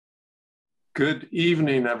Good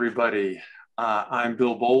evening, everybody. I'm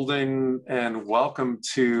Bill Boulding, and welcome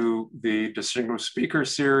to the Distinguished Speaker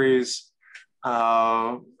Series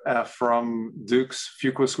from Duke's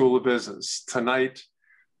Fuqua School of Business. Tonight,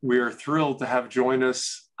 we are thrilled to have join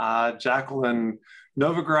us Jacqueline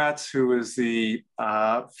Novogratz, who is the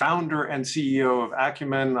founder and CEO of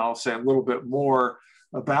Acumen. I'll say a little bit more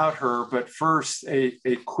about her, but first, a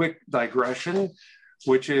quick digression,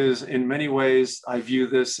 which is in many ways, I view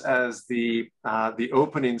this as the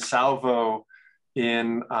opening salvo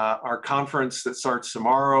in our conference that starts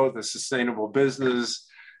tomorrow, the Sustainable Business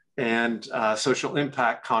and Social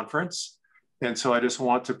Impact Conference. And so I just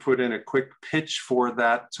want to put in a quick pitch for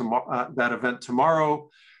that event tomorrow,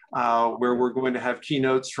 where we're going to have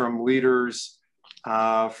keynotes from leaders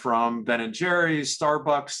from Ben & Jerry's,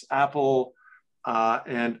 Starbucks, Apple,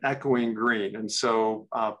 and Echoing Green. And so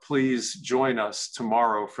please join us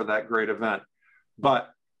tomorrow for that great event. But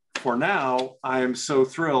for now, I am so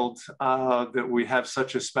thrilled that we have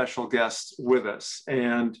such a special guest with us.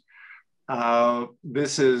 And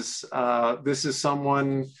this is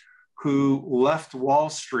someone who left Wall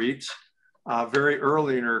Street very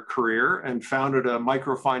early in her career and founded a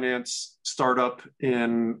microfinance startup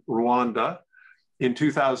in Rwanda. In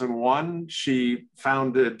 2001, she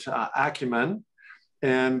founded Acumen.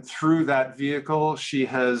 And through that vehicle,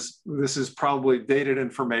 this is probably dated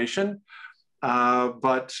information,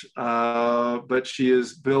 but she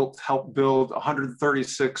has helped build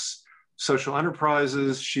 136 social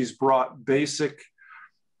enterprises. She's brought basic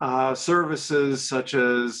services such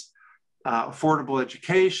as affordable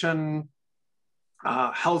education,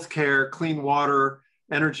 healthcare, clean water,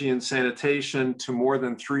 energy and sanitation to more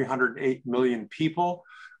than 308 million people,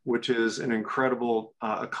 which is an incredible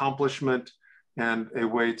accomplishment and a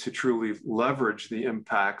way to truly leverage the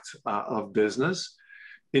impact of business.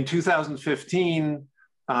 In 2015,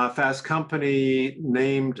 Fast Company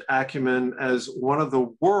named Acumen as one of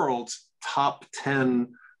the world's top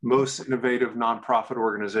 10 most innovative nonprofit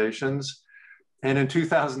organizations. And in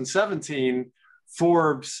 2017,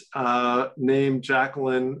 Forbes named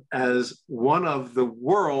Jacqueline as one of the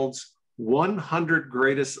world's 100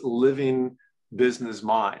 greatest living business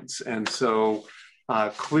minds. And so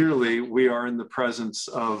clearly, we are in the presence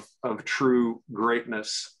of true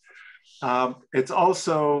greatness. It's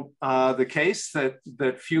also the case that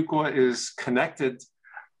Fuqua is connected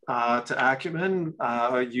to Acumen.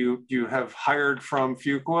 You have hired from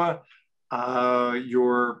Fuqua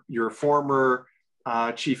your former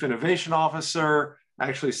Chief Innovation Officer,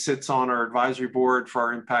 actually sits on our advisory board for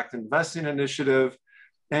our Impact Investing Initiative.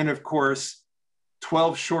 And of course,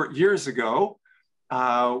 12 short years ago,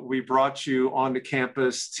 we brought you onto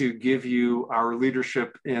campus to give you our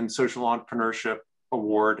Leadership in Social Entrepreneurship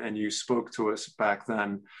Award, and you spoke to us back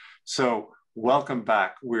then. So welcome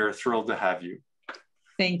back. We are thrilled to have you.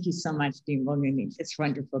 Thank you so much, Dean Boulding. It's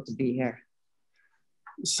wonderful to be here.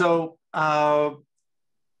 So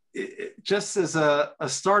just as a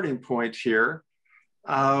starting point here,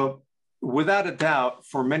 without a doubt,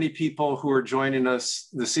 for many people who are joining us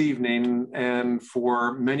this evening and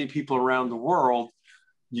for many people around the world,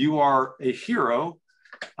 you are a hero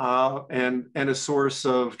and a source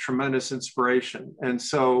of tremendous inspiration. And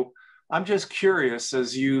so I'm just curious,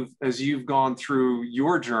 as you've gone through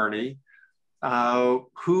your journey,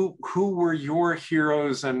 who were your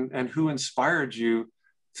heroes and who inspired you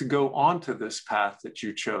to go onto this path that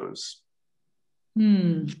you chose?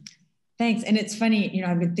 Thanks. And it's funny,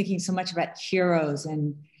 I've been thinking so much about heroes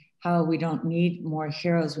and how we don't need more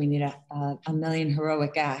heroes. We need a million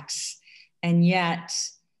heroic acts. And yet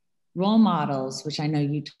role models, which I know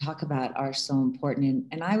you talk about, are so important.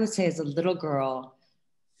 And I would say as a little girl,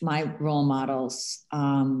 my role models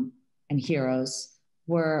and heroes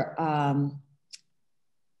were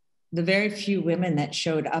the very few women that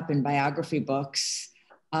showed up in biography books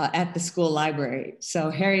at the school library. So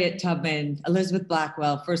Harriet Tubman, Elizabeth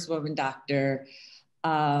Blackwell, first woman doctor,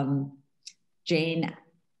 Jane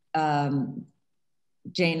Addams,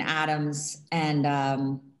 and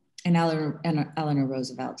Eleanor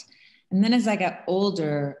Roosevelt. And then as I got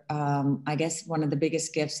older, I guess one of the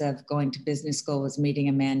biggest gifts of going to business school was meeting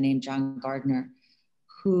a man named John Gardner,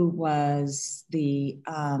 who was the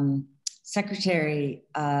Secretary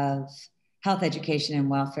of Health, Education, and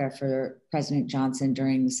Welfare for President Johnson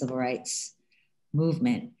during the Civil Rights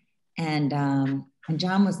Movement. And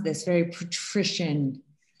John was this very patrician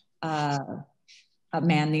man,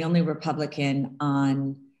 the only Republican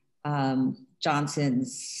on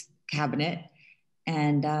Johnson's cabinet,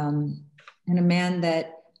 and a man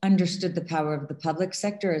that understood the power of the public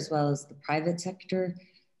sector as well as the private sector,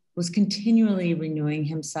 was continually renewing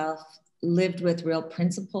himself, lived with real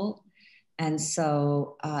principle, And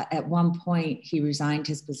so at one point, he resigned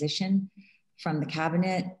his position from the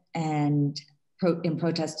cabinet and in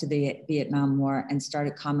protest to the Vietnam War, and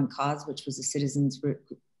started Common Cause, which was a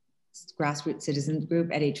grassroots citizens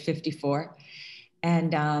group at age 54.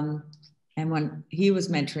 And when he was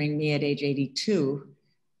mentoring me at age 82,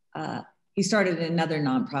 he started another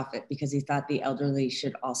nonprofit because he thought the elderly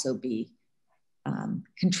should also be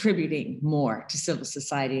contributing more to civil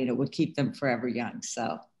society, and it would keep them forever young.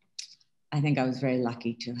 So I think I was very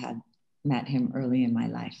lucky to have met him early in my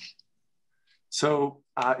life. So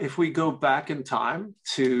if we go back in time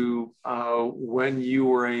to when you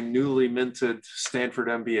were a newly minted Stanford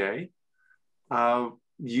MBA,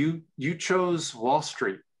 you chose Wall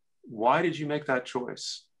Street. Why did you make that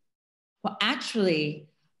choice? Well, actually,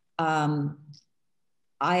 I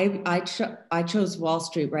chose Wall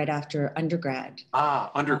Street right after undergrad.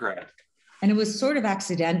 Undergrad. And it was sort of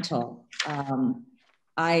accidental.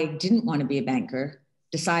 I didn't want to be a banker,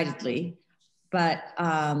 decidedly, but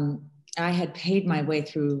I had paid my way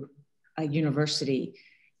through a university,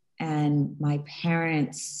 and my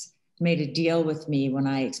parents made a deal with me when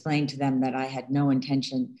I explained to them that I had no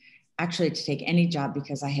intention actually to take any job,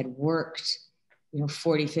 because I had worked,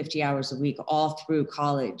 40, 50 hours a week all through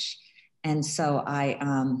college. And so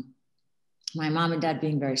my mom and dad,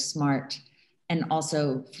 being very smart and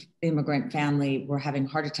also immigrant family, were having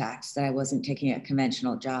heart attacks that I wasn't taking a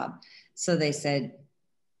conventional job. So they said,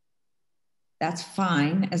 that's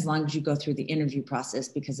fine, as long as you go through the interview process,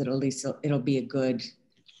 because it'll be a good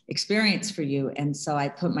experience for you. And so I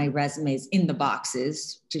put my resumes in the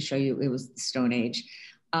boxes to show you it was the Stone Age,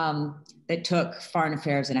 that took foreign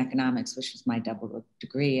affairs and economics, which was my double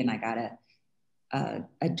degree. And I got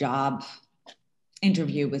a job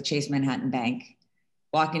interview with Chase Manhattan Bank.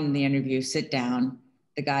 Walk into the interview, sit down.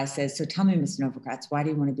 The guy says, so tell me, Ms. Novogratz, why do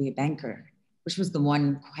you want to be a banker? Which was the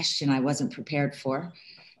one question I wasn't prepared for.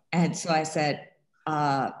 And so I said,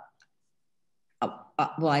 well,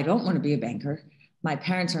 I don't want to be a banker. My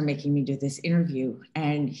parents are making me do this interview.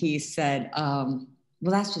 And he said, well,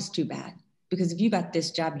 that's just too bad, because if you got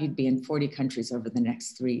this job, you'd be in 40 countries over the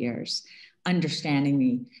next 3 years, understanding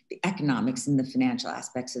the economics and the financial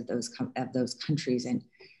aspects of those countries. And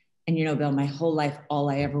Bill, my whole life, all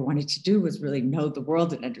I ever wanted to do was really know the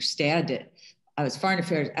world and understand it. I was foreign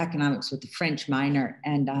affairs economics with a French minor.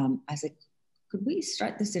 And I said, could we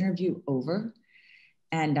start this interview over?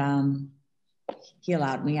 And he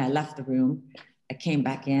allowed me. I left the room. I came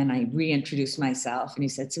back in. I reintroduced myself. And he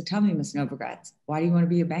said, so tell me, Ms. Novogratz, why do you want to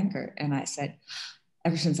be a banker? And I said,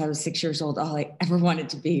 ever since I was 6 years old, all I ever wanted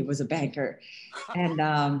to be was a banker. And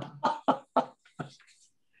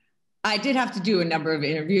I did have to do a number of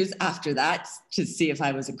interviews after that to see if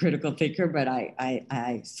I was a critical thinker, but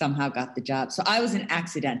I somehow got the job. So I was an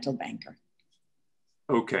accidental banker.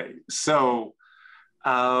 Okay, so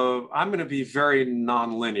I'm going to be very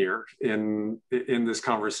nonlinear in this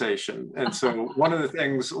conversation, and so one of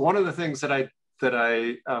the things that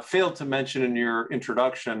I failed to mention in your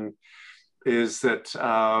introduction is that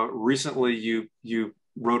recently you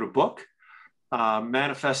wrote a book,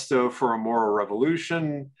 Manifesto for a Moral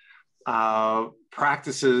Revolution,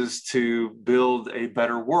 practices to build a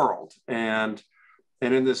better world, and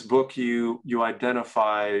in this book you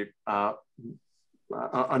identify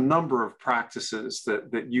a number of practices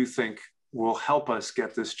that you think will help us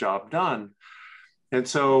get this job done. And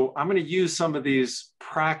so I'm going to use some of these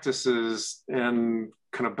practices and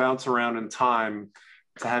kind of bounce around in time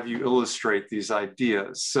to have you illustrate these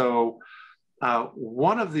ideas. So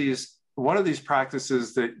one of these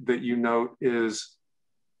practices that you note is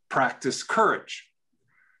practice courage.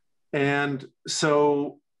 And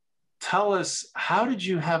so tell us, how did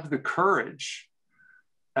you have the courage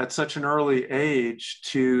at such an early age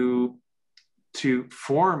to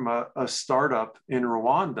form a startup in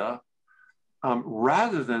Rwanda,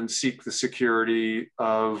 rather than seek the security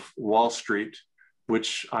of Wall Street,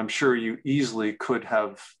 which I'm sure you easily could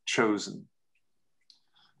have chosen?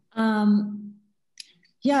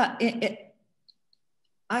 Yeah,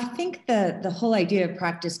 I think the whole idea of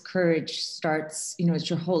practice courage starts, it's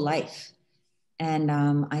your whole life. And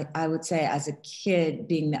I would say, as a kid,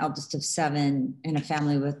 being the eldest of 7 in a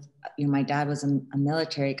family with, my dad was a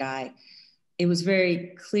military guy, it was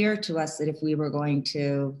very clear to us that if we were going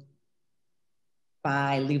to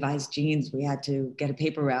buy Levi's jeans, we had to get a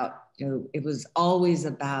paper route. It was always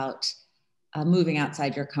about moving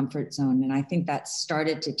outside your comfort zone. And I think that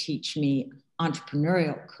started to teach me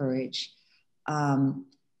entrepreneurial courage. Then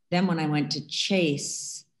when I went to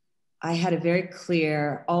Chase, I had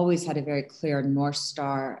always had a very clear North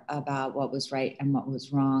Star about what was right and what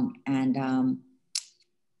was wrong. And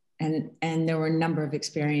And there were a number of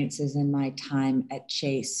experiences in my time at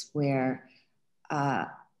Chase where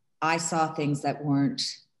I saw things that weren't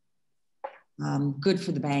good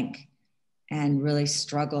for the bank and really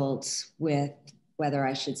struggled with whether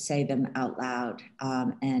I should say them out loud.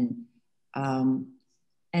 And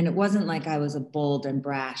it wasn't like I was a bold and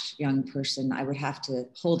brash young person. I would have to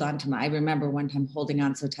hold on to I remember one time holding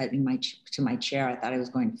on so tightly to my chair, I thought I was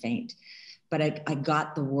going to faint. But I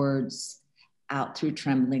got the words out through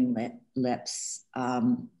trembling lips.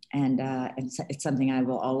 And it's something I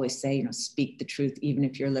will always say, speak the truth, even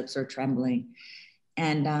if your lips are trembling.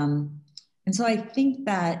 And so I think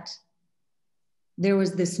that there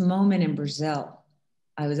was this moment in Brazil.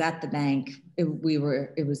 I was at the bank.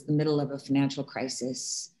 It was the middle of a financial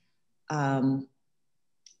crisis. And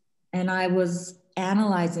I was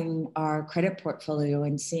analyzing our credit portfolio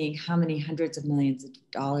and seeing how many hundreds of millions of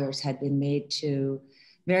dollars had been made to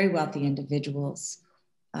very wealthy individuals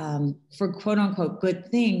for quote unquote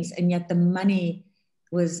good things. And yet the money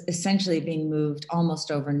was essentially being moved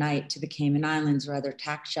almost overnight to the Cayman Islands or other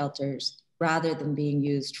tax shelters rather than being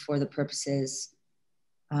used for the purposes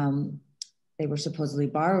they were supposedly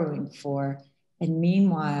borrowing for. And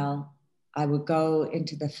meanwhile, I would go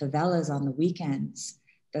into the favelas on the weekends,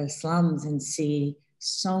 the slums, and see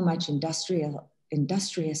so much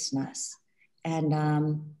industriousness. And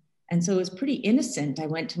so it was pretty innocent. I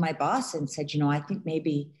went to my boss and said, I think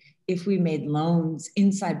maybe if we made loans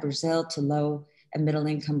inside Brazil to low and middle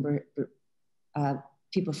income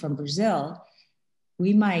people from Brazil,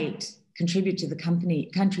 we might contribute to the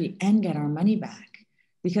country and get our money back.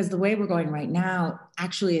 Because the way we're going right now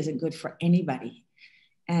actually isn't good for anybody.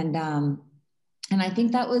 And I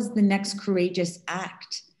think that was the next courageous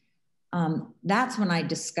act. That's when I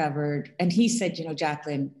discovered, and he said,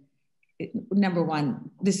 Jacqueline, number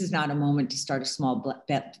one, this is not a moment to start a small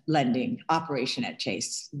lending operation at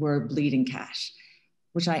Chase. We're bleeding cash,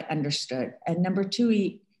 which I understood. And number two,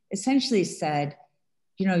 he essentially said,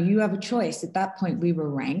 you have a choice. At that point, we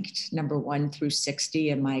were ranked number 1 through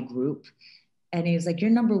 60 in my group. And he was like, you're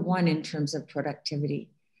number 1 in terms of productivity,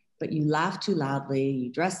 but you laugh too loudly. You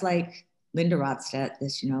dress like Linda Ronstadt,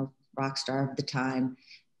 this, rock star of the time.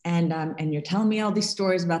 And you're telling me all these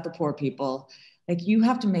stories about the poor people. Like, you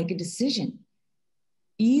have to make a decision.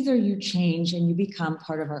 Either you change and you become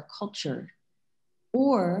part of our culture,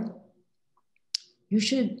 or you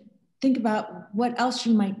should think about what else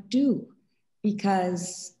you might do,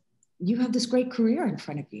 because you have this great career in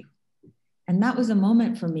front of you. And that was a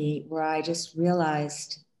moment for me where I just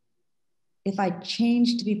realized if I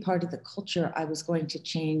changed to be part of the culture, I was going to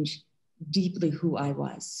change deeply who I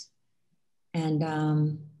was. And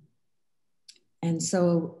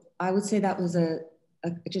so I would say that was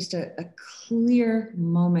just a clear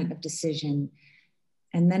moment of decision.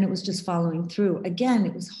 And then it was just following through. Again,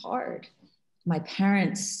 it was hard. My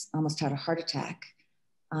parents almost had a heart attack.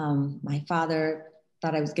 My father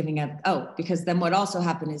thought I was giving up. Oh, because then what also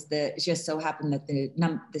happened is it just so happened that the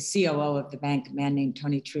COO of the bank, a man named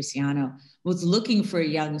Tony Truciano, was looking for a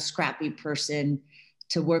young, scrappy person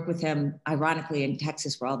to work with him, ironically, in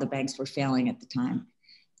Texas, where all the banks were failing at the time.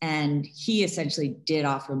 And he essentially did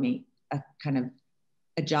offer me a kind of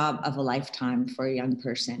a job of a lifetime for a young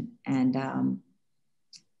person. And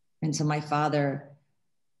so my father,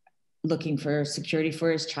 looking for security for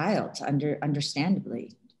his child,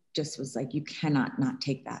 understandably, just was like, you cannot not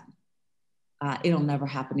take that. It'll never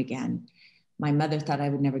happen again. My mother thought I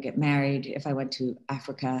would never get married if I went to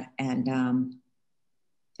Africa. And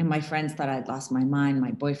my friends thought I'd lost my mind.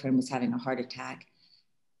 My boyfriend was having a heart attack.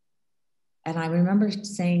 And I remember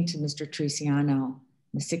saying to Mr. Truciano, on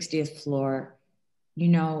the 60th floor,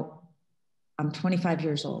 I'm 25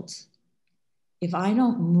 years old. If I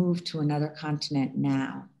don't move to another continent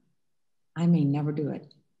now, I may never do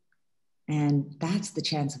it. And that's the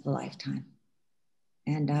chance of a lifetime.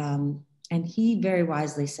 And he very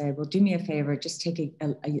wisely said, well, do me a favor, just take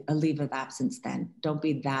a leave of absence then. Don't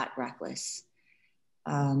be that reckless.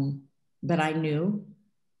 But I knew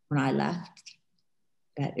when I left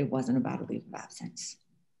that it wasn't about a leave of absence.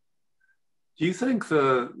 Do you think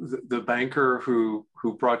the banker who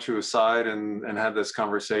brought you aside and had this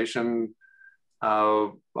conversation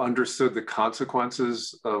understood the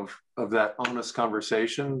consequences of that honest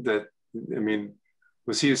conversation?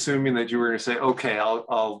 Was he assuming that you were going to say, okay,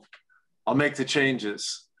 I'll make the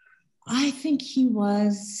changes? I think he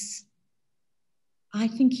was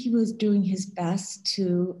doing his best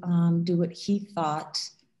to do what he thought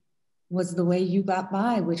was the way you got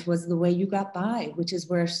by, which is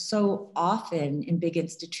where so often in big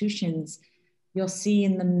institutions, you'll see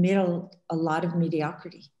in the middle a lot of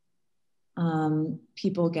mediocrity.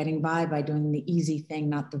 people getting by doing the easy thing,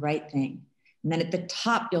 not the right thing. And then at the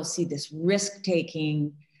top, you'll see this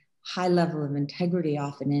risk-taking, high level of integrity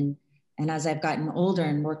often. And as I've gotten older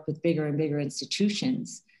and worked with bigger and bigger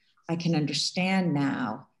institutions, I can understand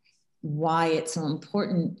now why it's so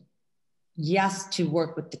important, yes, to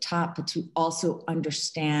work with the top, but to also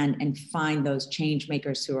understand and find those change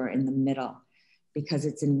makers who are in the middle, because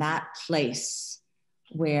it's in that place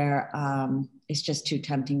where it's just too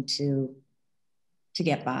tempting to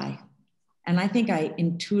get by. And I think I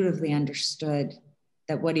intuitively understood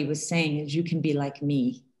that what he was saying is you can be like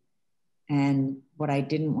me. And what I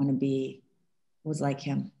didn't want to be was like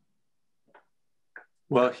him.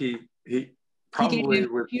 Well, he probably gave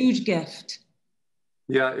me a huge gift.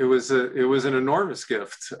 Yeah, it was an enormous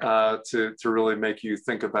gift to really make you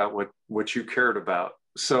think about what you cared about.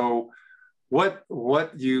 So what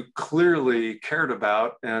you clearly cared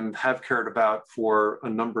about and have cared about for a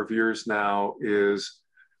number of years now is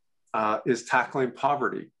tackling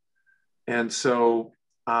poverty. And so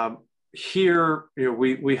here,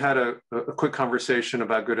 we had a quick conversation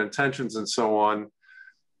about good intentions and so on,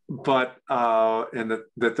 but and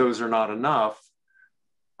that those are not enough.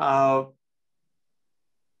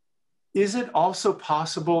 Is it also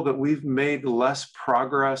possible that we've made less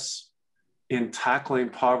progress in tackling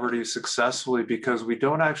poverty successfully because we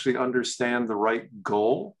don't actually understand the right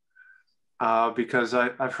goal? Because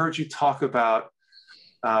I've heard you talk about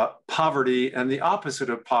poverty and the opposite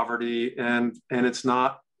of poverty, and it's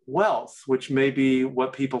not wealth, which may be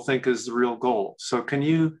what people think is the real goal. So can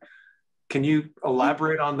you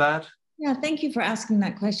elaborate on that? Yeah, thank you for asking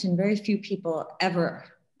that question. Very few people ever,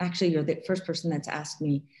 actually, you're the first person that's asked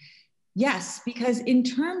me. Yes, because in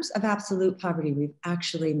terms of absolute poverty, we've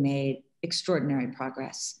actually made extraordinary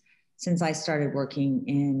progress since I started working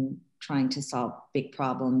in trying to solve big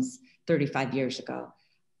problems 35 years ago.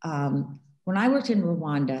 When I worked in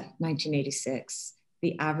Rwanda, 1986,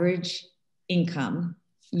 the average income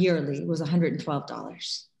yearly was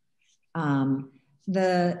 $112.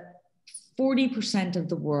 The 40% of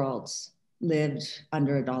the world lived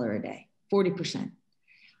under $1 a day, 40%.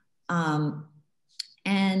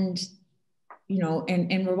 And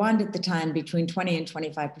in Rwanda at the time, between 20 and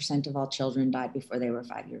 25% of all children died before they were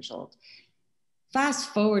 5 years old. Fast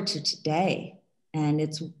forward to today, and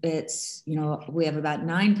it's we have about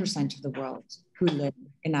 9% of the world who live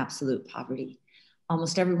in absolute poverty.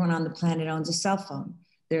 Almost everyone on the planet owns a cell phone.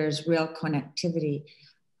 There's real connectivity.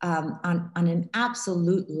 On an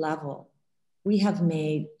absolute level, we have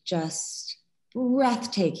made just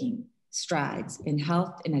breathtaking strides in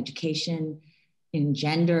health, in education, in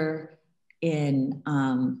gender, in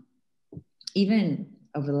even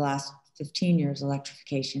over the last 15 years,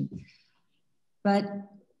 electrification. But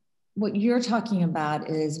what you're talking about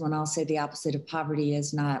is when I'll say the opposite of poverty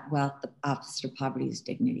is not wealth, the opposite of poverty is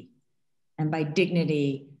dignity. And by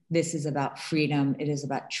dignity, this is about freedom, it is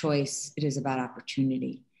about choice, it is about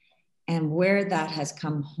opportunity. And where that has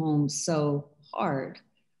come home so hard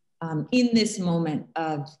in this moment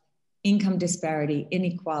of income disparity,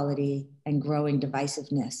 inequality, and growing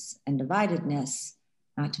divisiveness and dividedness,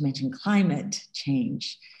 not to mention climate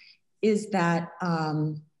change, is that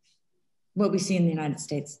what we see in the United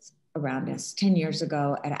States around us. 10 years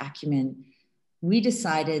ago at Acumen, we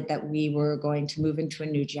decided that we were going to move into a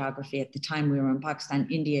new geography. At the time, we were in Pakistan,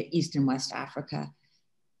 India, East and West Africa.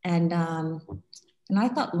 And I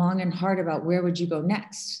thought long and hard about where would you go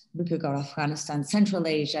next? We could go to Afghanistan, Central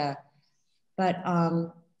Asia, but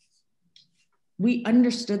we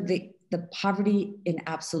understood the poverty in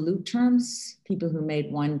absolute terms, people who made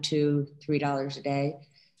 $1, $2, $3 a day.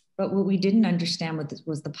 But what we didn't understand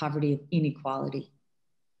was the poverty of inequality.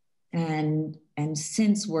 And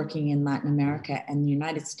since working in Latin America and the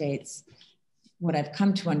United States, what I've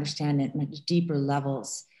come to understand at much deeper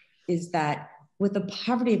levels is that with the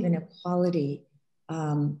poverty of inequality,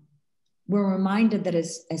 we're reminded that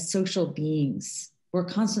as social beings, we're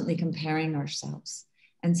constantly comparing ourselves.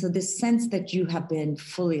 And so this sense that you have been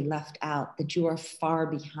fully left out, that you are far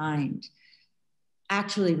behind,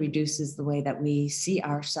 actually reduces the way that we see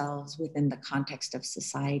ourselves within the context of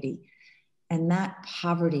society. And that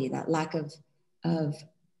poverty, that lack of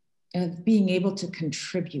being able to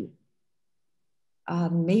contribute,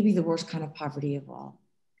 may be the worst kind of poverty of all.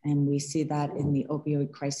 And we see that in the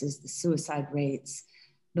opioid crisis, the suicide rates,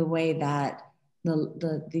 the way that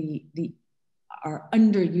our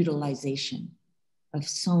underutilization of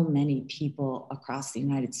so many people across the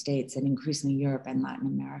United States and increasingly Europe and Latin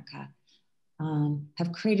America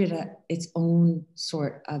have created its own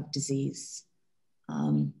sort of disease.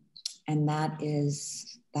 And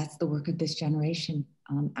that's the work of this generation,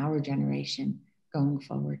 our generation going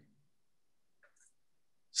forward.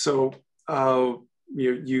 So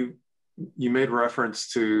you made reference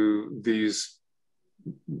to these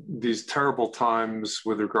terrible times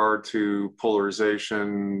with regard to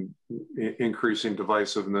polarization, increasing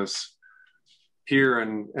divisiveness here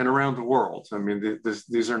and around the world. I mean,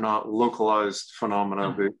 these are not localized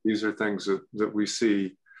phenomena. These are things that we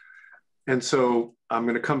see. And so I'm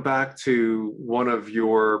going to come back to one of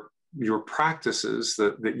your practices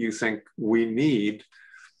that you think we need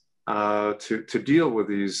to deal with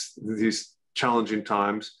these challenging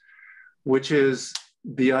times, which is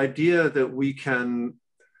the idea that we can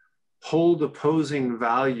hold opposing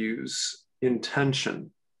values in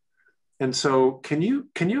tension. And so can you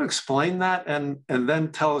explain that and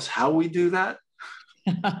then tell us how we do that?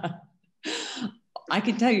 I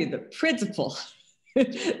can tell you the principle.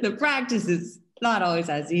 The practice is not always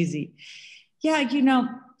as easy. Yeah,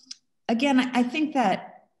 again, I think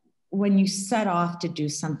that when you set off to do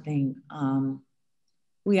something,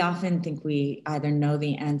 we often think we either know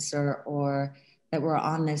the answer or that we're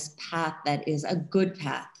on this path that is a good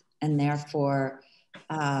path. And therefore,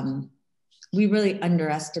 we really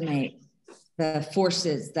underestimate the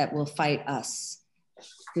forces that will fight us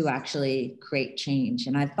to actually create change.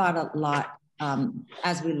 And I've thought a lot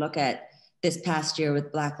as we look at this past year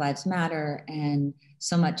with Black Lives Matter and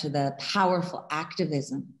so much of the powerful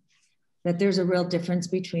activism, that there's a real difference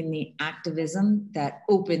between the activism that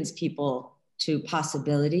opens people to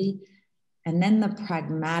possibility and then the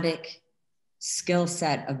pragmatic skill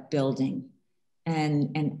set of building.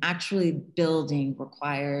 And actually building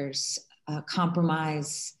requires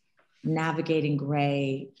compromise, navigating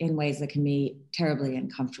gray in ways that can be terribly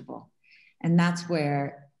uncomfortable. And that's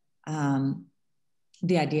where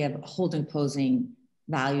the idea of holding opposing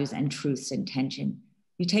values and truths in tension.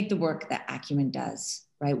 You take the work that Acumen does,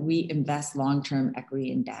 right? We invest long-term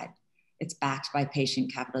equity in debt. It's backed by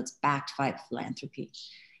patient capital. It's backed by philanthropy.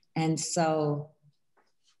 And so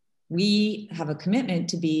we have a commitment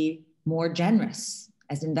to be more generous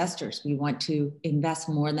as investors. We want to invest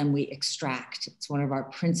more than we extract. It's one of our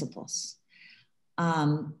principles.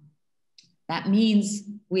 That means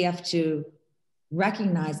we have to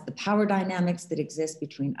recognize the power dynamics that exist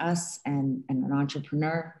between us and an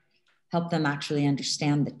entrepreneur, help them actually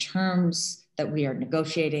understand the terms that we are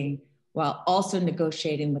negotiating while also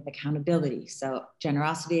negotiating with accountability. So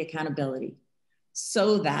generosity, accountability,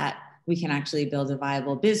 so that we can actually build a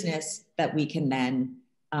viable business that we can then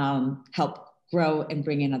help grow and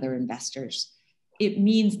bring in other investors. It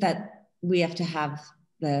means that we have to have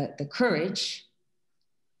the courage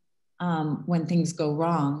when things go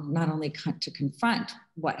wrong, not only to confront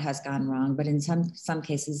what has gone wrong, but in some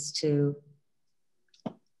cases to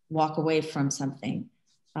walk away from something,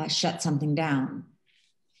 shut something down,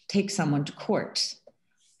 take someone to court.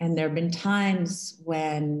 And there have been times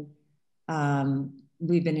when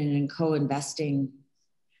we've been in a co-investing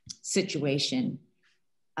situation,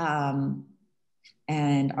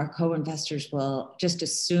 and our co-investors will just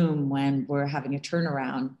assume when we're having a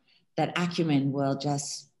turnaround that Acumen will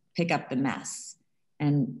just pick up the mess.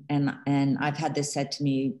 And I've had this said to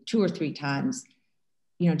me 2 or 3 times,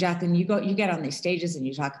 Jacqueline, you get on these stages and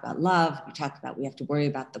you talk about love, you talk about we have to worry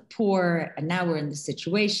about the poor, and now we're in the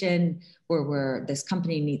situation where this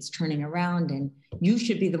company needs turning around and you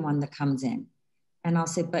should be the one that comes in. And I'll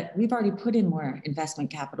say, but we've already put in more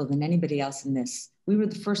investment capital than anybody else in this. We were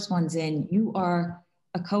the first ones in. You are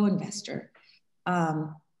a co-investor.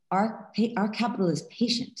 Our capital is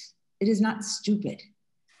patient. It is not stupid.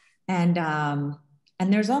 And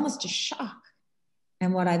there's almost a shock.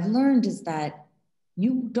 And what I've learned is that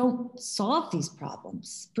you don't solve these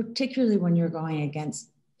problems, particularly when you're going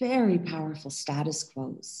against very powerful status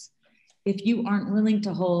quos, if you aren't willing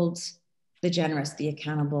to hold the generous, the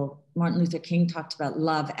accountable. Martin Luther King talked about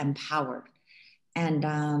love and power. And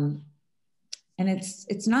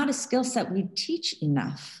it's not a skill set we teach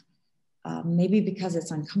enough, maybe because it's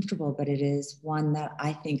uncomfortable, but it is one that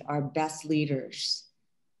I think our best leaders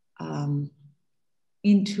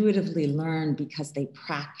intuitively learn because they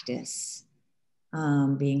practice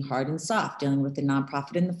being hard and soft, dealing with the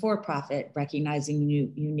nonprofit and the for-profit, recognizing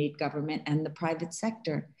you need government and the private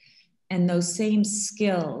sector. And those same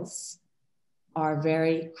skills are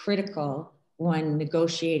very critical when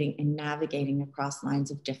negotiating and navigating across lines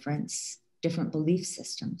of difference, different belief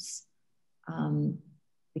systems.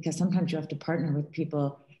 Because sometimes you have to partner with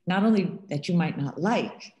people, not only that you might not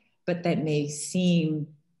like, but that may seem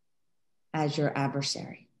as your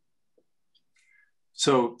adversary.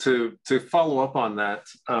 So to follow up on that,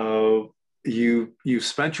 you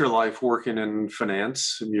spent your life working in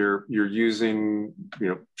finance, and you're using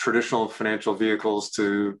traditional financial vehicles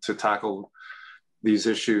to tackle these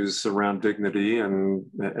issues around dignity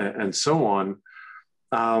and so on.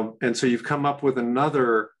 And so you've come up with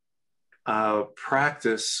another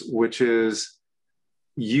practice, which is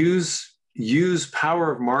use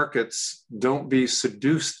power of markets, don't be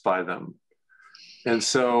seduced by them. And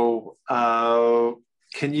so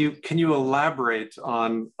can you elaborate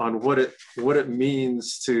on what it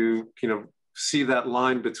means to, you know, see that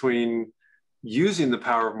line between using the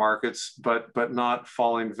power of markets but not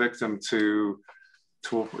falling victim to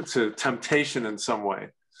temptation in some way?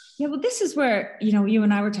 Yeah, well, this is where, you know, you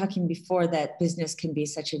and I were talking before that business can be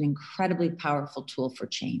such an incredibly powerful tool for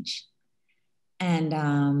change.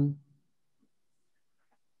 And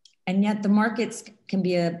yet the markets can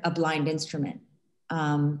be a blind instrument.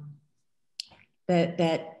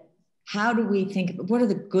 That how do we think, what are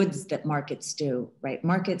the goods that markets do, right?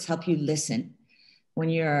 Markets help you listen. When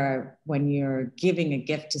you're giving a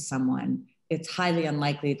gift to someone, it's highly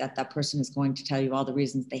unlikely that that person is going to tell you all the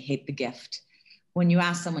reasons they hate the gift. When you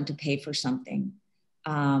ask someone to pay for something,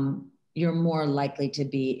 you're more likely to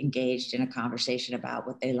be engaged in a conversation about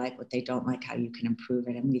what they like, what they don't like, how you can improve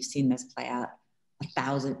it. And we've seen this play out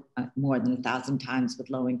more than 1,000 times with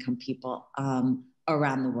low-income people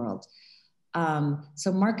around the world.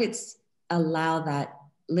 So markets allow that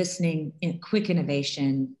listening, quick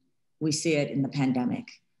innovation. We see it in the pandemic.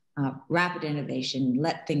 Rapid innovation,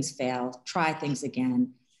 let things fail, try things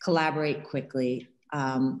again, collaborate quickly,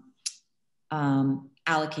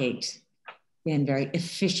 allocate in very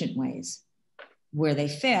efficient ways. Where they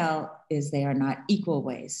fail is they are not equal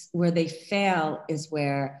ways. Where they fail is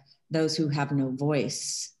where those who have no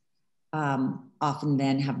voice often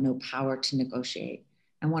then have no power to negotiate.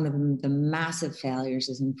 And one of the massive failures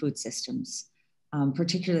is in food systems,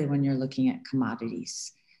 particularly when you're looking at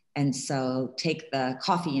commodities. And so take the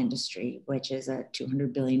coffee industry, which is a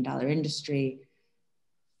 $200 billion industry.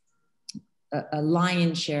 A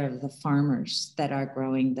lion's share of the farmers that are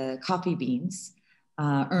growing the coffee beans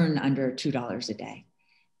earn under $2 a day.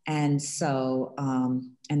 And so,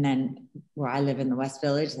 and then where I live in the West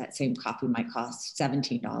Village, that same coffee might cost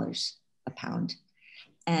 $17 a pound.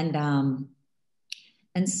 And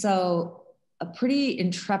so a pretty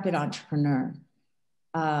intrepid entrepreneur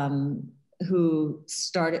who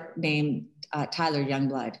named Tyler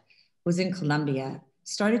Youngblood, was in Colombia,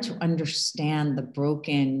 started to understand the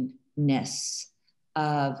brokenness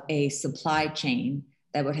of a supply chain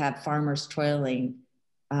that would have farmers toiling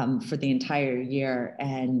for the entire year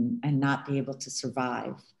and not be able to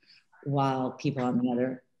survive, while people on the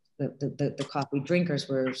other, the coffee drinkers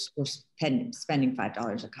were spending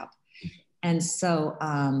 $5 a cup. And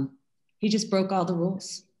so he just broke all the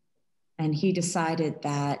rules. And he decided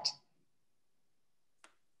that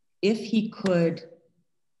if he could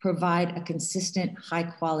provide a consistent, high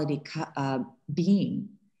quality bean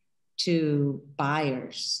to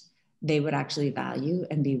buyers, they would actually value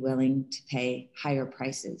and be willing to pay higher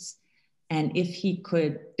prices. And if he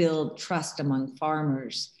could build trust among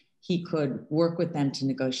farmers, he could work with them to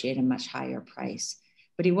negotiate a much higher price.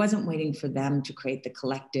 But he wasn't waiting for them to create the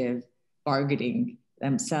collective bargaining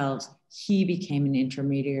themselves. He became an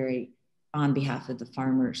intermediary on behalf of the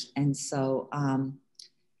farmers. And so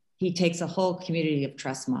he takes a whole community of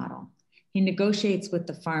trust model. He negotiates with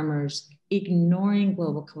the farmers, ignoring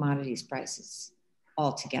global commodities prices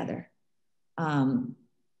altogether. And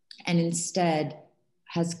instead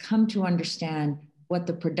has come to understand what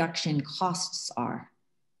the production costs are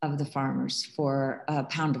of the farmers for a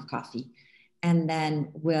pound of coffee, and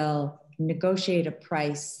then will negotiate a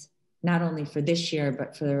price not only for this year,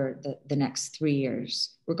 but for the next 3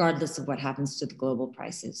 years, regardless of what happens to the global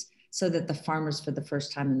prices, so that the farmers for the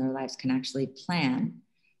first time in their lives can actually plan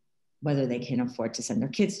whether they can afford to send their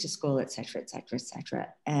kids to school, et cetera, et cetera, et cetera.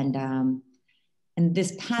 And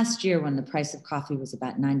this past year, when the price of coffee was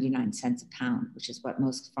about 99 cents a pound, which is what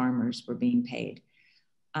most farmers were being paid,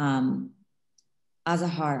 Azahar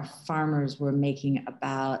farmers were making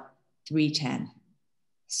about $3.10.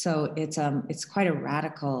 So it's quite a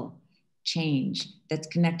radical change that's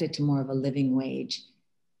connected to more of a living wage.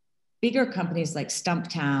 Bigger companies like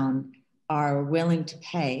Stumptown are willing to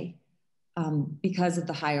pay because of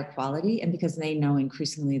the higher quality and because they know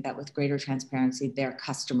increasingly that with greater transparency, their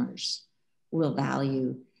customers will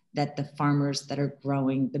value that the farmers that are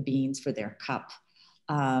growing the beans for their cup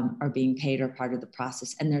are being paid or part of the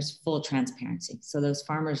process. And there's full transparency. So those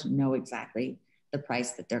farmers know exactly the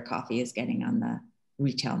price that their coffee is getting on the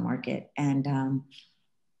retail market. And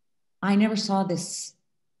I never saw this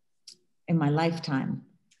in my lifetime,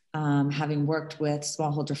 having worked with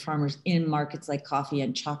smallholder farmers in markets like coffee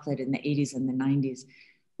and chocolate in the 80s and the 90s,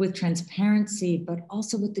 with transparency, but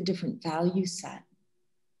also with the different value set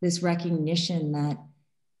this recognition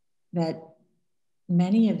that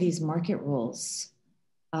many of these market rules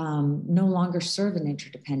no longer serve an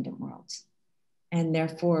interdependent world. And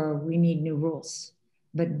therefore, we need new rules.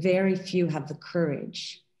 But very few have the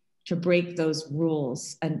courage to break those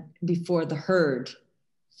rules and before the herd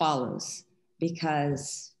follows,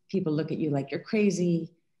 because people look at you like you're crazy,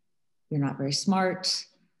 you're not very smart,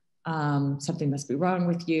 something must be wrong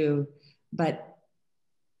with you. But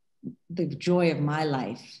the joy of my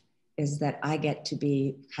life is that I get to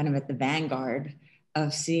be kind of at the vanguard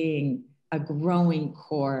of seeing a growing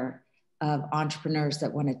core of entrepreneurs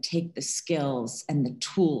that want to take the skills and the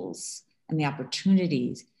tools and the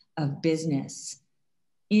opportunities of business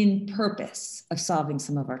in purpose of solving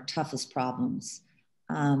some of our toughest problems.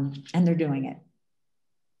 And they're doing it.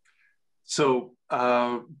 So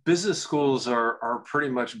business schools are pretty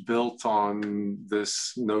much built on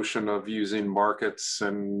this notion of using markets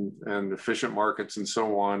and efficient markets and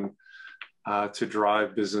so on to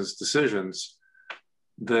drive business decisions.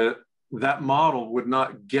 That model would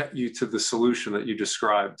not get you to the solution that you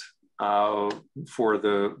described for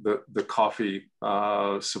the coffee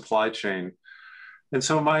supply chain. And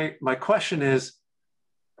so my question is,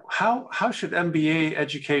 how should MBA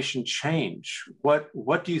education change?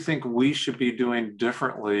 What do you think we should be doing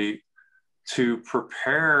differently to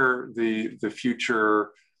prepare the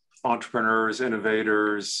future entrepreneurs,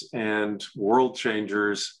 innovators, and world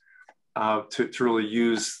changers to really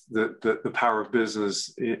use the power of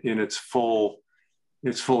business in its full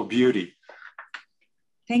beauty?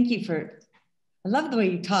 Thank you I love the way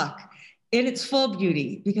you talk, in its full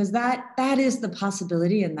beauty, because that is the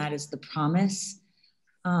possibility and that is the promise.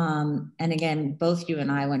 And again, both you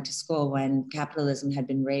and I went to school when capitalism had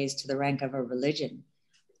been raised to the rank of a religion.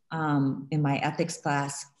 In my ethics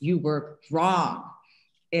class, you were wrong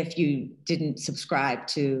if you didn't subscribe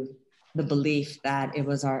to the belief that it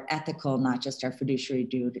was our ethical, not just our fiduciary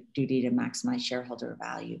duty to maximize shareholder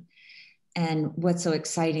value. And what's so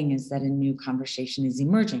exciting is that a new conversation is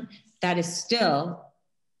emerging. That is still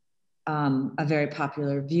a very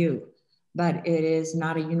popular view, but it is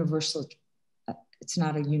not a universal. It's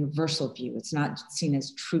not a universal view. It's not seen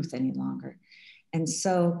as truth any longer. And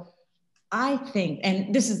so I think,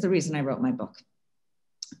 and this is the reason I wrote my book,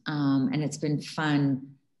 and it's been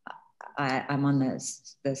fun. I'm on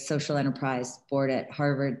the social enterprise board at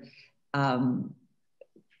Harvard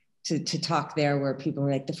to talk there, where people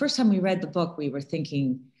were like, the first time we read the book, we were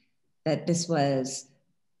thinking that this was,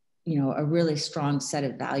 a really strong set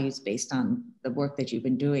of values based on the work that you've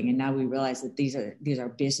been doing. And now we realize that these are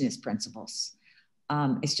business principles.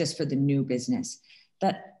 It's just for the new business.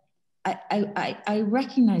 That I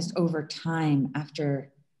recognized over time,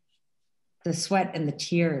 after the sweat and the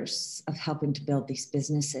tears of helping to build these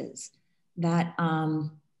businesses, that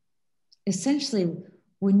essentially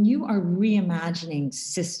when you are reimagining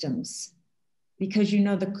systems, because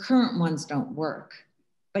the current ones don't work,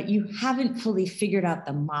 but you haven't fully figured out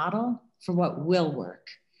the model for what will work,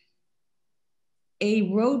 a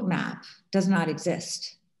roadmap does not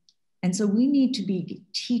exist. And so we need to be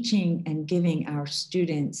teaching and giving our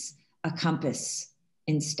students a compass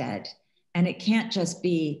instead. And it can't just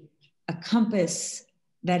be a compass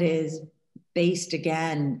that is based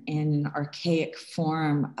again in an archaic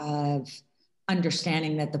form of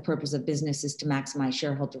understanding that the purpose of business is to maximize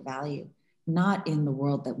shareholder value, not in the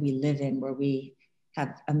world that we live in, where we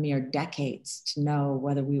have a mere decades to know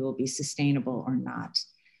whether we will be sustainable or not.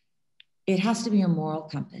 It has to be a moral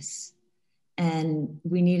compass. And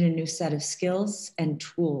we need a new set of skills and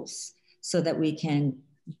tools so that we can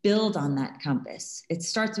build on that compass. It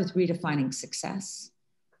starts with redefining success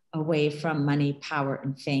away from money, power,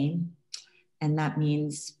 and fame. And that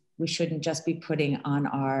means we shouldn't just be putting on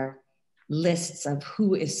our lists of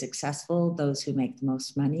who is successful, those who make the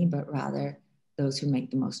most money, but rather those who make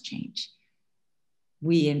the most change.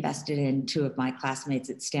 We invested in two of my classmates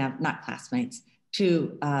at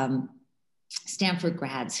two Stanford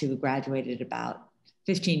grads who graduated about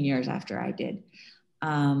 15 years after I did.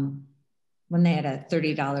 When they had a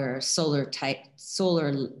 $30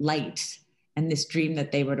 solar light and this dream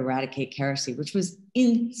that they would eradicate kerosene, which was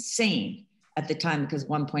insane at the time because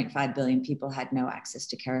 1.5 billion people had no access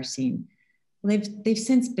to kerosene. Well, they've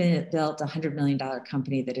since built a $100 million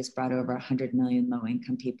company that has brought over 100 million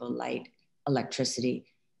low-income people light, electricity.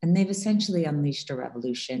 And they've essentially unleashed a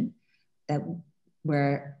revolution that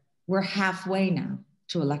we're halfway now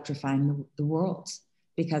to electrifying the world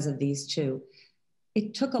because of these two.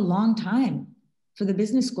 It took a long time for the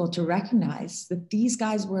business school to recognize that these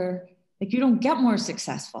guys were, like, you don't get more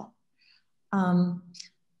successful.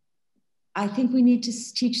 I think we need to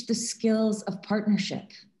teach the skills of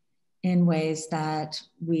partnership in ways that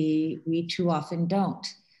we too often don't.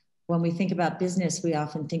 When we think about business, we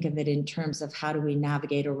often think of it in terms of how do we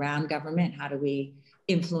navigate around government? How do we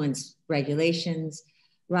influence regulations,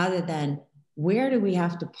 rather than where do we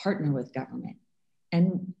have to partner with government?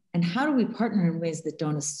 And how do we partner in ways that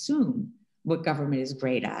don't assume what government is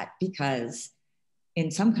great at? Because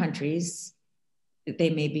in some countries, they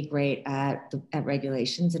may be great at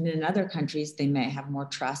regulations, and in other countries, they may have more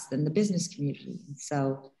trust than the business community.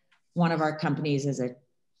 So one of our companies is a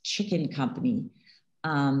chicken company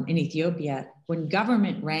in Ethiopia. When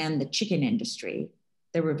government ran the chicken industry,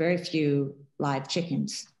 there were very few live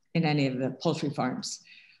chickens in any of the poultry farms.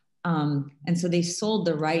 And so they sold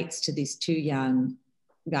the rights to these two young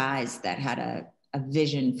guys that had a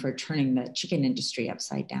vision for turning the chicken industry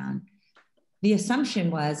upside down. The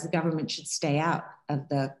assumption was the government should stay out of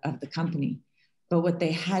the company. But what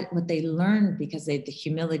they learned, because they had the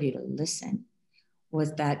humility to listen,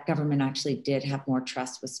 was that government actually did have more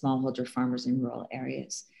trust with smallholder farmers in rural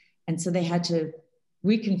areas. And so they had to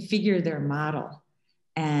reconfigure their model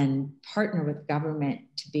and partner with government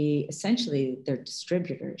to be essentially their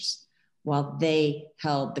distributors, while they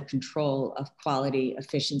held the control of quality,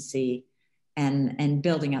 efficiency, and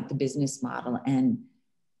building out the business model. And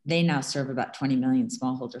they now serve about 20 million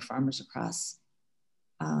smallholder farmers across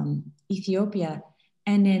Ethiopia.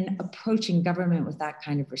 And in approaching government with that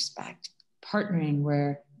kind of respect, partnering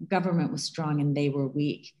where government was strong and they were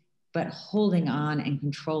weak, but holding on and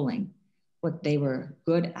controlling what they were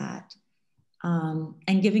good at,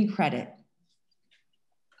 and giving credit.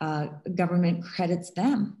 Government credits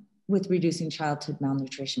them with reducing childhood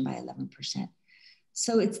malnutrition by 11%.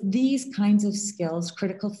 So it's these kinds of skills,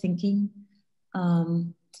 critical thinking,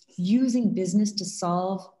 using business to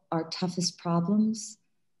solve our toughest problems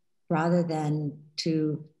rather than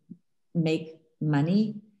to make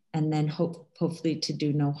money and then hopefully to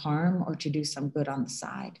do no harm or to do some good on the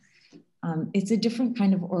side. It's a different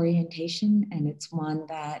kind of orientation, and it's one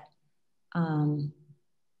that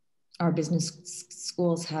our business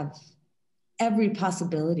schools have every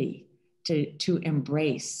possibility to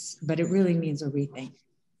embrace, but it really means a rethink.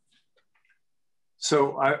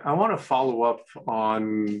 So I want to follow up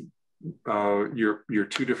on your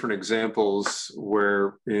two different examples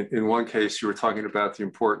where in one case you were talking about the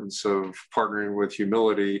importance of partnering with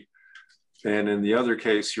humility, and in the other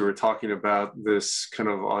case you were talking about this kind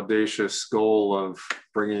of audacious goal of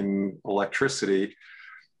bringing electricity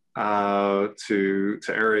to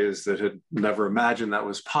areas that had never imagined that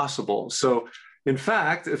was possible. So in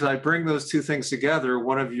fact, if I bring those two things together,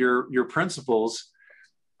 one of your principles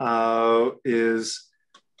is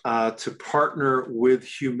to partner with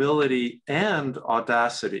humility and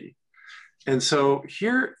audacity. And so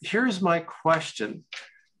here's my question,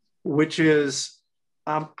 which is,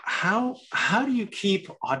 how do you keep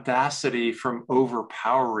audacity from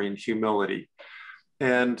overpowering humility?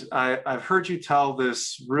 And I've heard you tell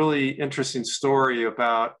this really interesting story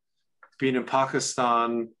about being in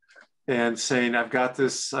Pakistan and saying, I've got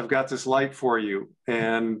this light for you,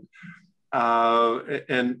 and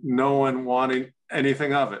no one wanting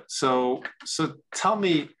anything of it. So tell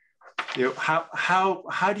me,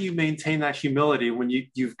 how do you maintain that humility when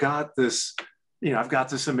you've got this, I've got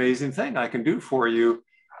this amazing thing I can do for you,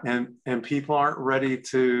 and people aren't ready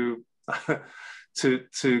to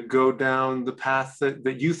to go down the path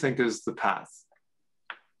that you think is the path.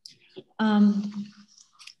 And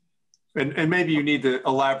maybe you need to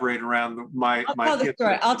elaborate around my.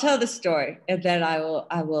 I'll tell the story, and then I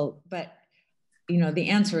will. But the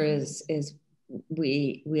answer is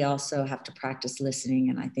we also have to practice listening,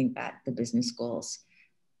 and I think that the business schools,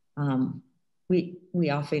 we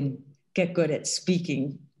often get good at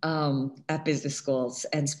speaking at business schools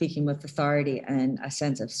and speaking with authority and a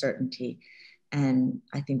sense of certainty, and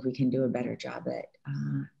I think we can do a better job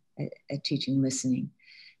at teaching listening.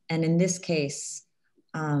 And in this case.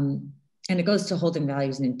 And it goes to holding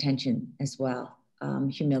values and intention as well,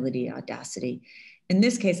 humility, audacity. In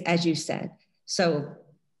this case, as you said, so,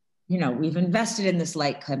 we've invested in this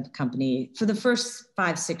light company. For the first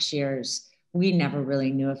 5-6 years, we never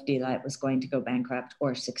really knew if D-Light was going to go bankrupt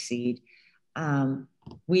or succeed.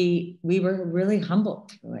 We were really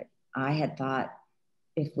humbled through it. I had thought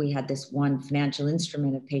if we had this one financial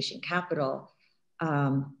instrument of patient capital,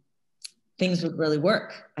 things would really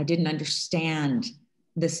work. I didn't understand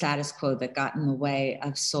the status quo that got in the way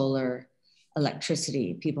of solar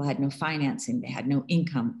electricity. People had no financing, they had no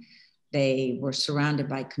income. They were surrounded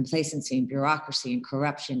by complacency and bureaucracy and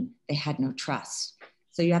corruption. They had no trust.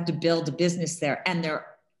 So you have to build a business there, and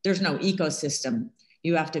there's no ecosystem.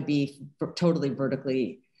 You have to be totally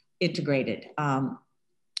vertically integrated.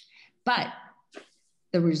 But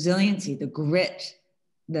the resiliency, the grit,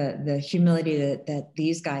 the humility that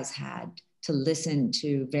these guys had to listen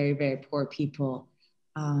to very, very poor people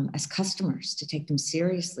as customers, to take them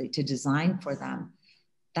seriously, to design for them.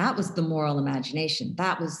 That was the moral imagination.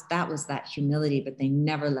 That was that humility, but they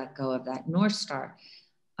never let go of that North Star.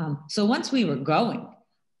 So once we were going,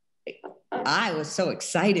 I was so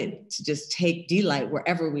excited to just take D-Light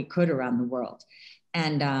wherever we could around the world.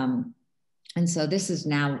 And so this is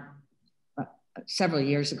now several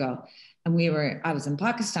years ago. And I was in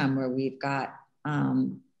Pakistan, where we've got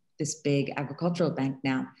this big agricultural bank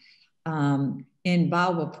now in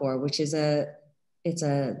Bawapur, which is it's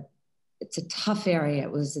a tough area.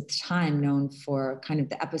 It was at the time known for kind of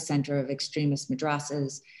the epicenter of extremist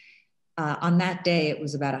madrasas. On that day, it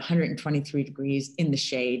was about 123 degrees in the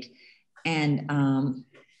shade. And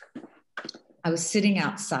I was sitting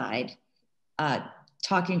outside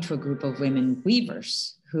talking to a group of women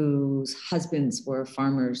weavers whose husbands were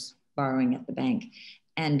farmers borrowing at the bank.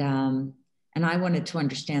 And I wanted to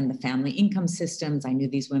understand the family income systems. I knew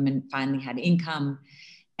these women finally had income.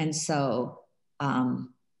 And so, and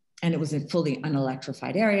it was a fully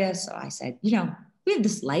unelectrified area. So I said, we have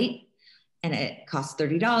this light and it costs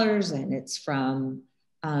 $30 and it's from,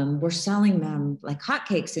 we're selling them like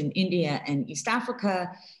hotcakes in India and East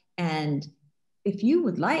Africa. And if you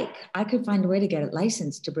would like, I could find a way to get it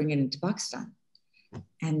licensed to bring it into Pakistan.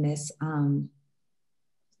 And this,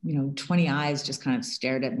 20 eyes just kind of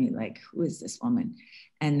stared at me like, who is this woman?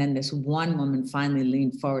 And then this one woman finally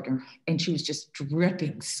leaned forward and she was just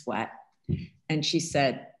dripping sweat. And she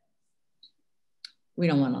said, we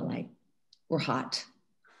don't want a light. We're hot.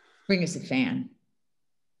 Bring us a fan.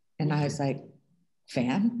 And I was like,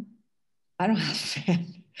 fan? I don't have a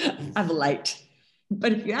fan. I have a light.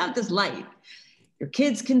 But if you have this light, your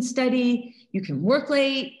kids can study, you can work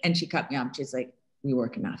late. And she cut me off. She's like, we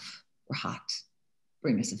work enough. We're hot.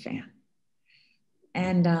 Bring us a fan.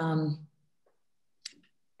 And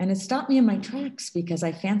it stopped me in my tracks because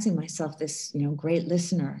I fancied myself this, great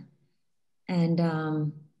listener. And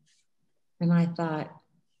I thought,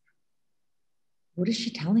 what is she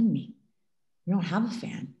telling me? We don't have a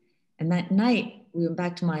fan. And that night we went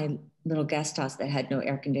back to my little guest house that had no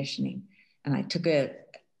air conditioning. And I took a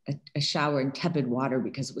shower in tepid water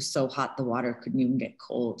because it was so hot, the water couldn't even get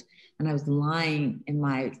cold. And I was lying in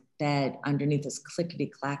my bed underneath this clickety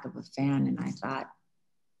clack of a fan. And I thought,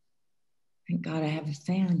 thank God I have a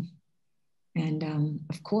fan. And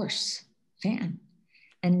of course, fan.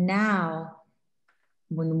 And now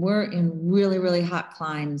when we're in really, really hot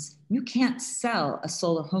climes, you can't sell a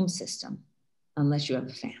solar home system unless you have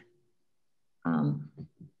a fan.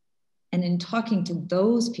 And in talking to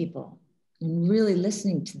those people and really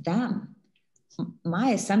listening to them, my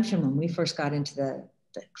assumption when we first got into the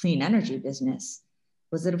clean energy business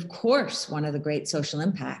was that, of course, one of the great social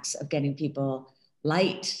impacts of getting people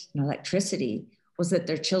light and electricity was that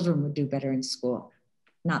their children would do better in school.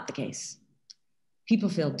 Not the case. People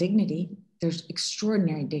feel dignity. There's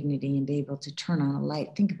extraordinary dignity in being able to turn on a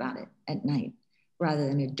light. Think about it at night, rather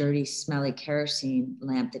than a dirty, smelly kerosene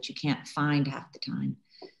lamp that you can't find half the time.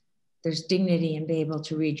 There's dignity in being able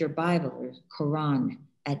to read your Bible or Quran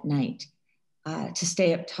at night, to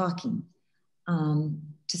stay up talking,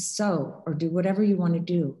 to sew or do whatever you want to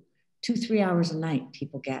do. 2-3 hours a night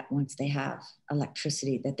people get once they have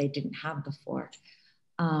electricity that they didn't have before.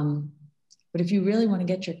 But if you really want to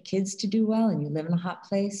get your kids to do well and you live in a hot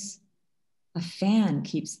place, a fan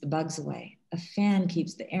keeps the bugs away. A fan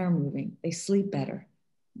keeps the air moving. They sleep better.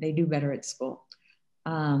 They do better at school.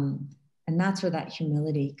 And that's where that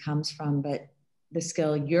humility comes from. But the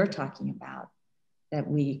skill you're talking about, that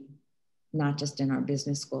we, not just in our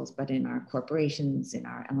business schools, but in our corporations, in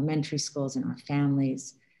our elementary schools, in our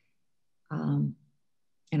families, in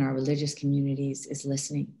our religious communities, is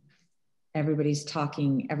listening. Everybody's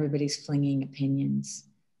talking, everybody's flinging opinions,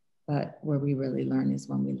 but where we really learn is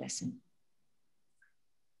when we listen.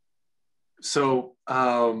 So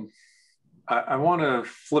I want to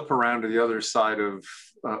flip around to the other side of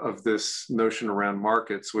this notion around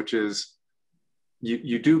markets, which is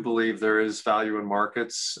you do believe there is value in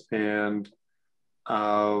markets, and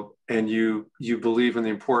you believe in the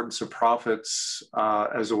importance of profits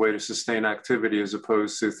as a way to sustain activity as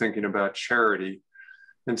opposed to thinking about charity.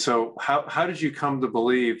 And so how did you come to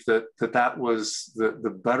believe that was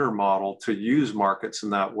the better model to use markets in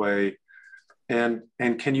that way? And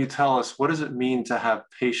can you tell us, what does it mean to have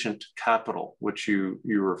patient capital, which you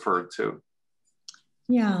referred to?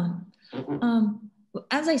 Yeah.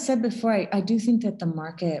 As I said before, I do think that the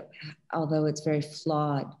market, although it's very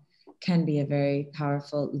flawed, can be a very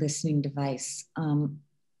powerful listening device.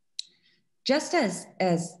 Just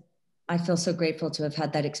as I feel so grateful to have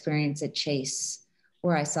had that experience at Chase,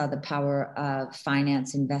 where I saw the power of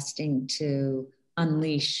finance investing to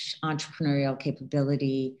unleash entrepreneurial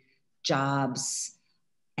capability, jobs,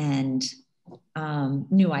 and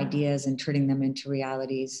new ideas and turning them into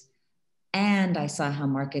realities. And I saw how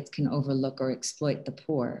markets can overlook or exploit the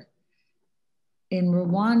poor. In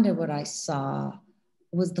Rwanda, what I saw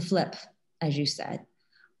was the flip, as you said.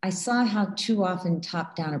 I saw how too often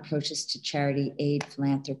top-down approaches to charity, aid,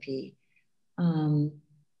 philanthropy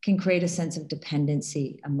can create a sense of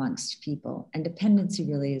dependency amongst people. And dependency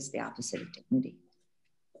really is the opposite of dignity.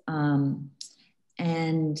 And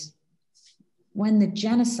when the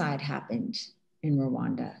genocide happened in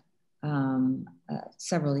Rwanda,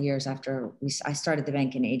 several years after I started the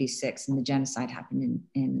bank in '86 and the genocide happened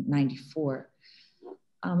in '94,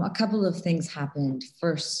 a couple of things happened.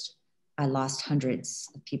 First, I lost hundreds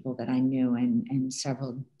of people that I knew and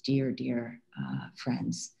several dear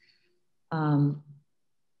friends.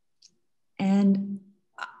 And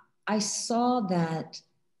I saw that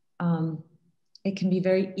it can be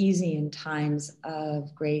very easy in times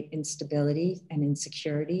of great instability and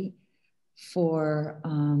insecurity for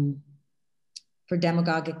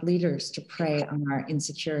demagogic leaders to prey on our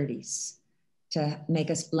insecurities, to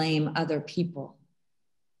make us blame other people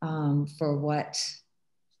for what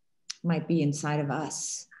might be inside of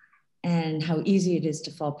us, and how easy it is to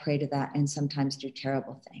fall prey to that and sometimes do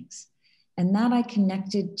terrible things. And that I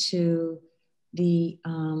connected to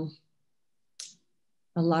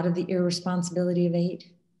a lot of the irresponsibility of aid.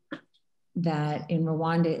 That in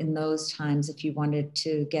Rwanda, in those times, if you wanted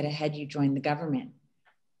to get ahead, you joined the government.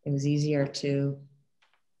 It was easier to,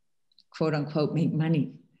 quote unquote, make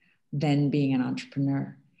money than being an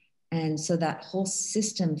entrepreneur. And so that whole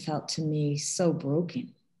system felt to me so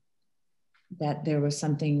broken, that there was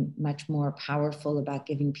something much more powerful about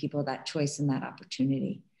giving people that choice and that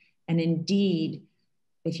opportunity. And indeed,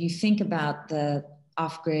 if you think about the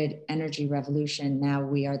off-grid energy revolution, now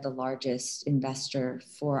we are the largest investor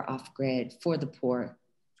for off-grid, for the poor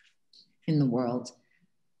in the world.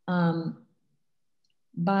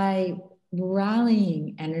 By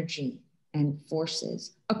rallying energy and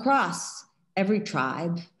forces across every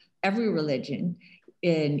tribe, every religion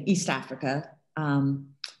in East Africa,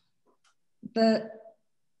 there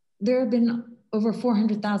have been over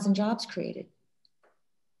 400,000 jobs created.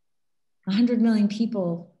 100 million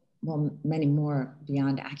people, well, many more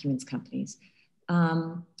beyond Acumen's companies,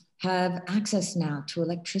 have access now to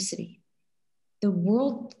electricity. The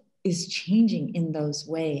world is changing in those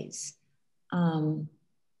ways.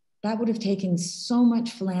 That would have taken so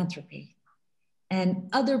much philanthropy and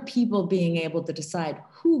other people being able to decide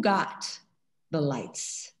who got the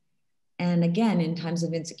lights. And again, in times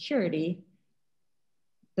of insecurity,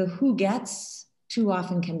 the who gets too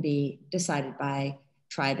often can be decided by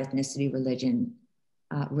tribe, ethnicity, religion,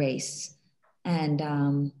 race. And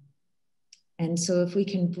so if we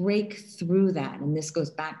can break through that, and this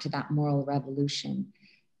goes back to that moral revolution,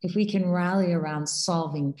 if we can rally around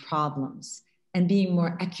solving problems and being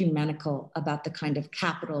more ecumenical about the kind of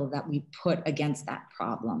capital that we put against that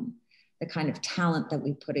problem, the kind of talent that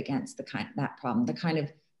we put against that problem, the kind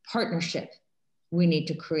of partnership we need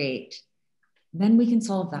to create, then we can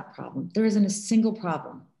solve that problem. There isn't a single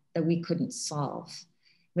problem that we couldn't solve,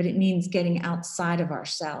 but it means getting outside of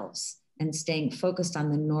ourselves and staying focused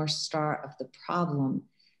on the North Star of the problem,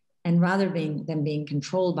 and rather than being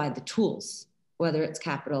controlled by the tools, whether it's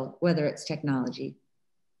capital, whether it's technology,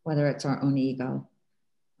 whether it's our own ego,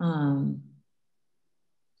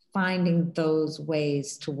 finding those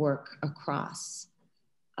ways to work across.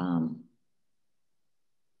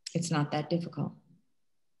 It's not that difficult.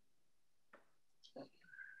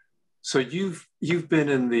 So you've been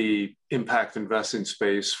in the impact investing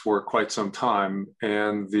space for quite some time,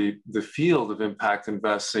 and the field of impact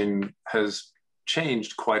investing has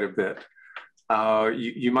changed quite a bit.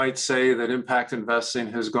 You might say that impact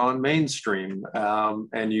investing has gone mainstream,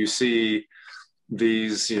 and you see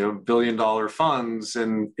these billion-dollar funds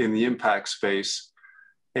in the impact space.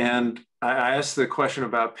 And I asked the question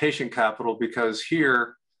about patient capital because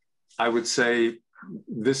here I would say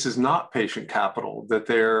this is not patient capital, that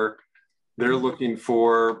they're looking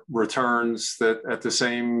for returns that at the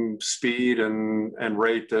same speed and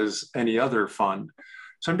rate as any other fund.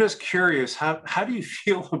 So I'm just curious, how do you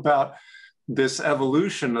feel about this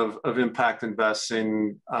evolution of impact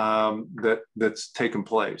investing that's taken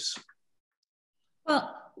place?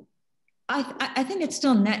 Well, I think it's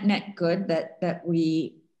still net good that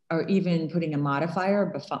we or even putting a modifier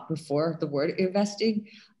before the word investing.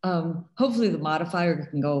 Hopefully the modifier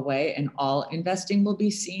can go away and all investing will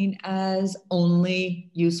be seen as only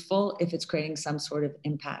useful if it's creating some sort of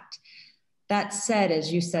impact. That said,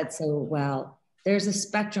 as you said so well, there's a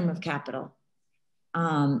spectrum of capital.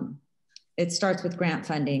 It starts with grant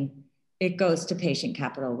funding. It goes to patient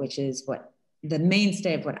capital, which is what the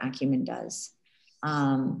mainstay of what Acumen does.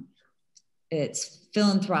 It's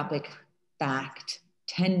philanthropic backed,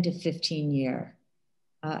 10 to 15 year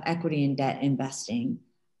equity and debt investing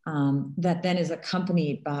that then is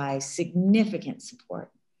accompanied by significant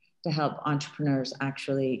support to help entrepreneurs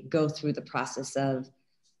actually go through the process of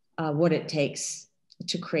what it takes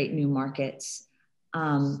to create new markets.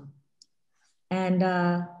 And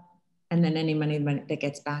then any money that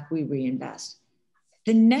gets back, we reinvest.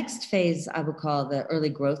 The next phase I would call the early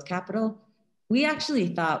growth capital, we actually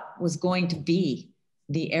thought was going to be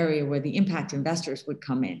the area where the impact investors would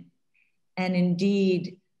come in. And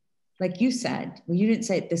indeed, like you said, well, you didn't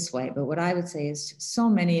say it this way, but what I would say is so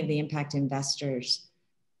many of the impact investors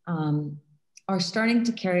are starting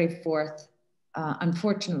to carry forth,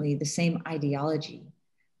 unfortunately, the same ideology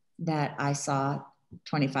that I saw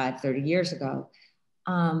 25, 30 years ago.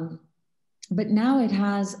 But now it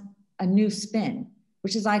has a new spin,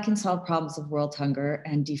 which is I can solve problems of world hunger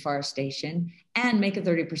and deforestation and make a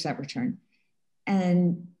 30% return.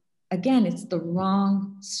 And again, it's the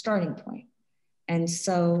wrong starting point. And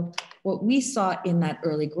so what we saw in that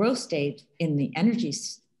early growth stage in the energy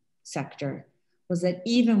sector was that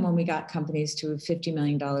even when we got companies to $50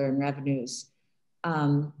 million in revenues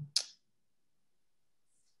and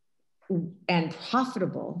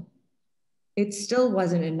profitable, it still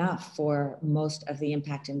wasn't enough for most of the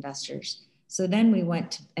impact investors. So then we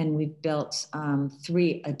went and we built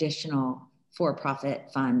 3 additional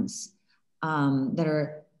for-profit funds that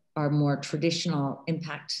are more traditional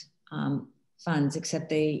impact funds, except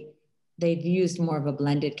they've used more of a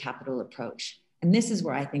blended capital approach. And this is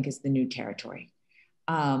where I think is the new territory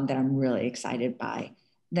that I'm really excited by,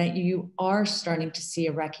 that you are starting to see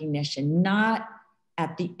a recognition, not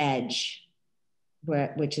at the edge,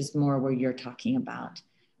 which is more where you're talking about,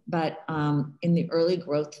 but in the early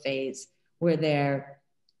growth phase, where there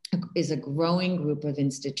is a growing group of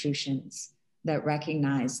institutions that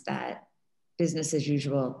recognize that business as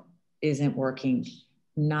usual isn't working,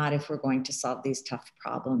 not if we're going to solve these tough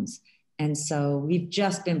problems. And so we've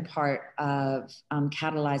just been part of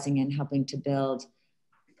catalyzing and helping to build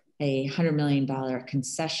a $100 million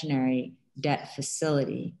concessionary debt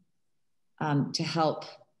facility to help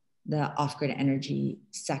the off-grid energy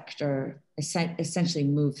sector essentially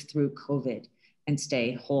move through COVID and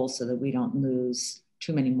stay whole so that we don't lose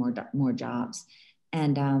too many more jobs.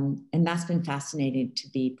 And that's been fascinating to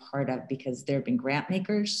be part of, because there have been grant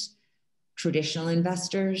makers, traditional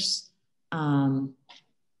investors,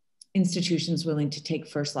 institutions willing to take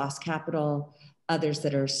first loss capital, others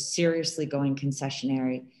that are seriously going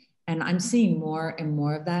concessionary. And I'm seeing more and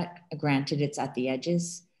more of that. Granted, it's at the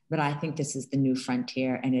edges, but I think this is the new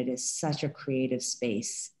frontier, and it is such a creative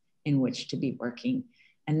space in which to be working.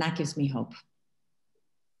 And that gives me hope.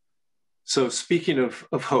 So speaking of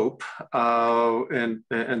hope,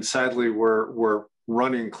 and sadly we're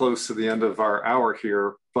running close to the end of our hour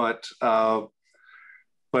here, but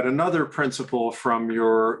another principle from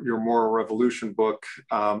your Moral Revolution book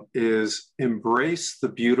is embrace the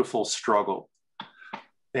beautiful struggle.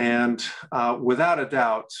 And without a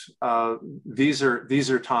doubt, these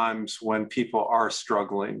are times when people are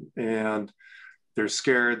struggling and they're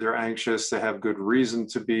scared, they're anxious, they have good reason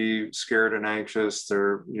to be scared and anxious.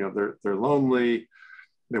 They're lonely,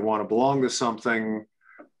 they want to belong to something.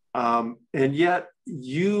 And yet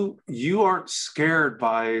you aren't scared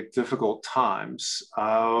by difficult times.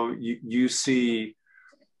 You see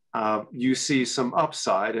some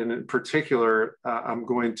upside. And in particular, I'm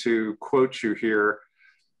going to quote you here.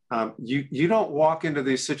 You don't walk into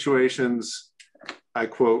these situations, I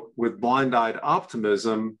quote, with blind-eyed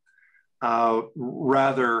optimism.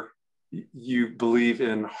 Rather, you believe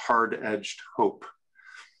in hard-edged hope.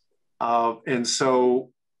 And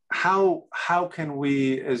so how can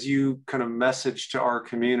we, as you kind of message to our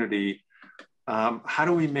community, how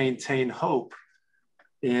do we maintain hope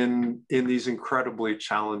in these incredibly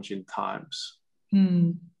challenging times?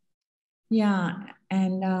 Yeah,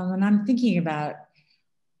 and I'm thinking about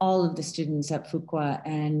all of the students at Fuqua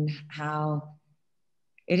and how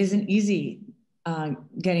it isn't easy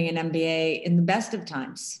getting an MBA in the best of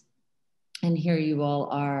times. And here you all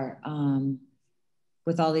are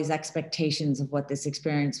with all these expectations of what this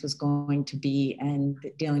experience was going to be and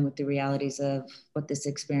dealing with the realities of what this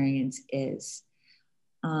experience is.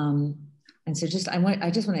 And so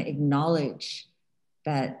I just want to acknowledge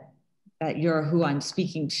that you're who I'm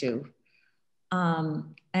speaking to.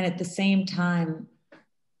 And at the same time,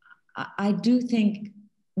 I do think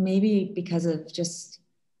maybe because of just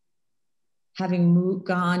having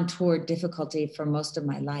gone toward difficulty for most of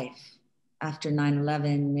my life after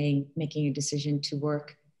 9/11, making a decision to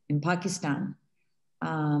work in Pakistan,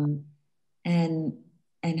 and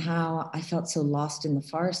how I felt so lost in the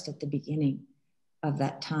forest at the beginning of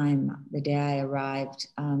that time. The day I arrived,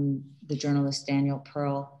 the journalist Daniel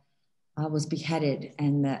Pearl was beheaded,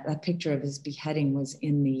 and a picture of his beheading was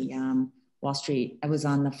in the Wall Street. I was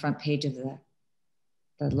on the front page of the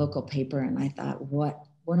local paper, and I thought, what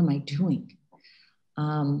am I doing?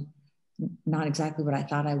 Not exactly what I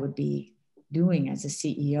thought I would be doing as a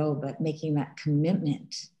CEO, but making that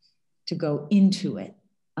commitment to go into it,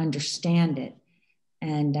 understand it,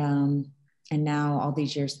 and now all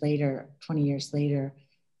these years later, 20 years later,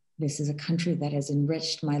 this is a country that has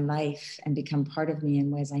enriched my life and become part of me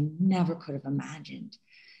in ways I never could have imagined.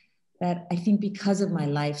 That I think because of my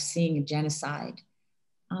life, seeing a genocide,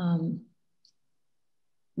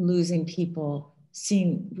 losing people,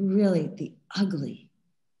 seeing really the ugly,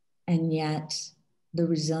 and yet the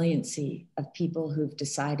resiliency of people who've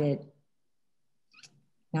decided,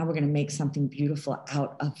 now we're going to make something beautiful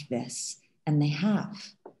out of this. And they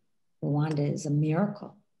have. Rwanda is a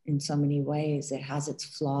miracle in so many ways. It has its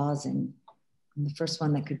flaws, and I'm the first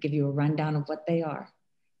one that could give you a rundown of what they are.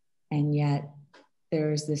 And yet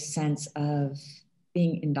there's this sense of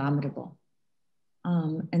being indomitable.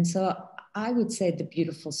 And so I would say the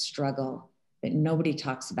beautiful struggle that nobody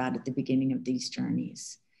talks about at the beginning of these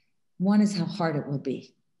journeys. One is how hard it will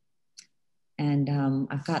be. And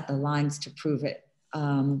I've got the lines to prove it.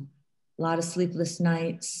 A lot of sleepless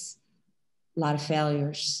nights, a lot of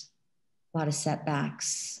failures, a lot of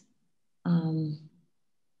setbacks, a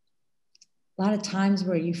lot of times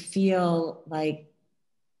where you feel like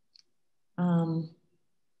the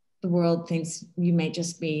world thinks you may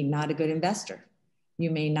just be not a good investor.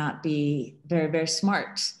 You may not be very, very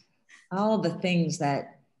smart. All the things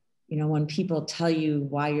that, you know, when people tell you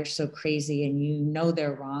why you're so crazy and you know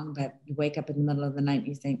they're wrong, but you wake up in the middle of the night and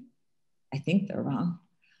you think, I think they're wrong.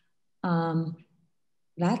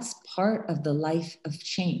 That's part of the life of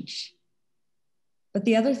change. But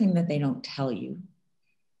the other thing that they don't tell you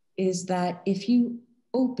is that if you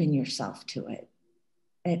open yourself to it,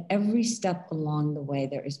 at every step along the way,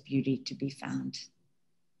 there is beauty to be found.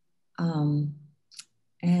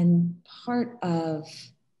 And part of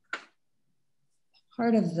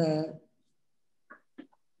the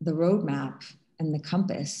roadmap and the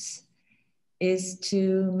compass is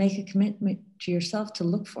to make a commitment to yourself to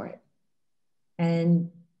look for it.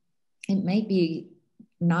 And it may be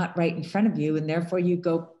not right in front of you, and therefore you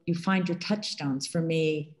find your touchstones. For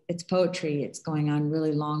me, it's poetry. It's going on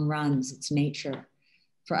really long runs. It's nature.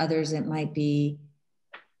 For others, it might be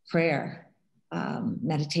prayer,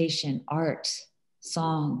 meditation, art,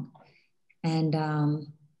 song. And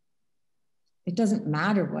it doesn't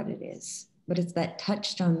matter what it is, but it's that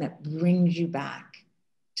touchstone that brings you back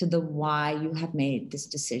to the why you have made this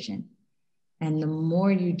decision. And the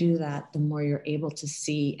more you do that, the more you're able to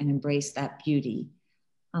see and embrace that beauty.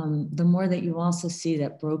 The more that you also see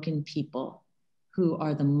that broken people who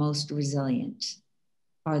are the most resilient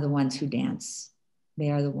are the ones who dance.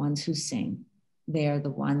 They are the ones who sing. They are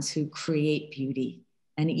the ones who create beauty.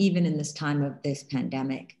 And even in this time of this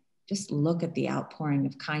pandemic, just look at the outpouring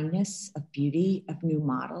of kindness, of beauty, of new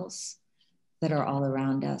models that are all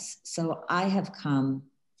around us. So I have come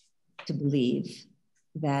to believe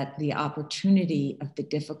that the opportunity of the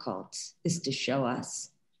difficult is to show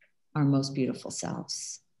us our most beautiful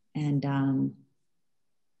selves. And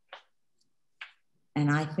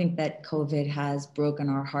I think that COVID has broken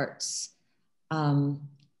our hearts. And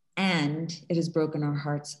it has broken our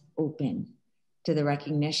hearts open to the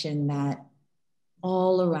recognition that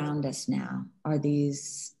all around us now are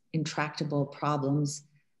these intractable problems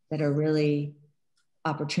that are really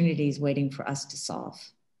opportunities waiting for us to solve.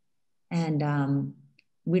 And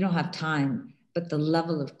we don't have time, but the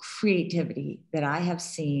level of creativity that I have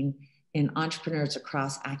seen in entrepreneurs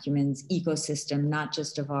across Acumen's ecosystem, not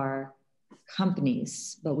just of our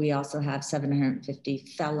companies, but we also have 750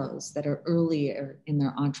 fellows that are earlier in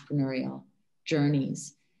their entrepreneurial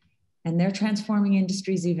journeys. And they're transforming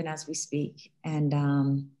industries even as we speak. And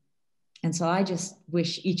so I just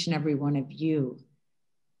wish each and every one of you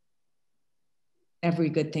every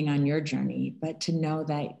good thing on your journey, but to know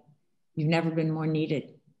that you've never been more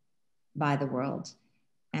needed by the world.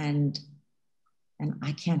 And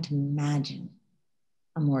I can't imagine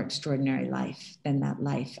a more extraordinary life than that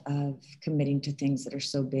life of committing to things that are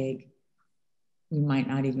so big you might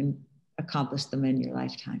not even accomplish them in your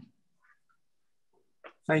lifetime.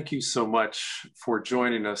 Thank you so much for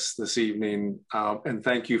joining us this evening. And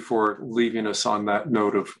thank you for leaving us on that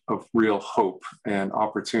note of real hope and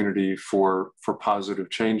opportunity for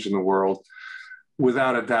positive change in the world.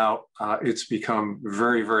 Without a doubt, it's become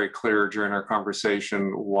very, very clear during our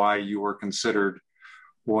conversation why you were considered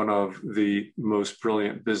one of the most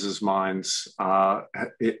brilliant business minds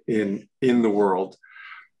in the world.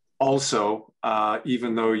 Also,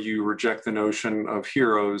 even though you reject the notion of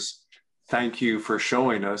heroes, thank you for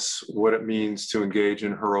showing us what it means to engage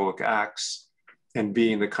in heroic acts and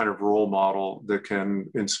being the kind of role model that can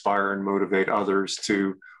inspire and motivate others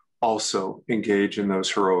to also engage in those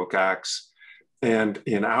heroic acts. And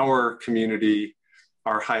in our community,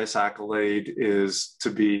 our highest accolade is to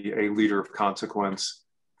be a leader of consequence.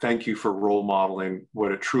 Thank you for role modeling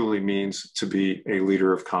what it truly means to be a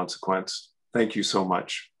leader of consequence. Thank you so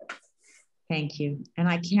much. Thank you. And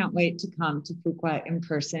I can't wait to come to Fuqua in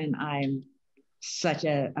person. I'm such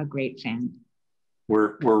a great fan.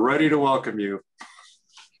 We're ready to welcome you.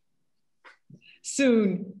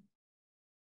 Soon.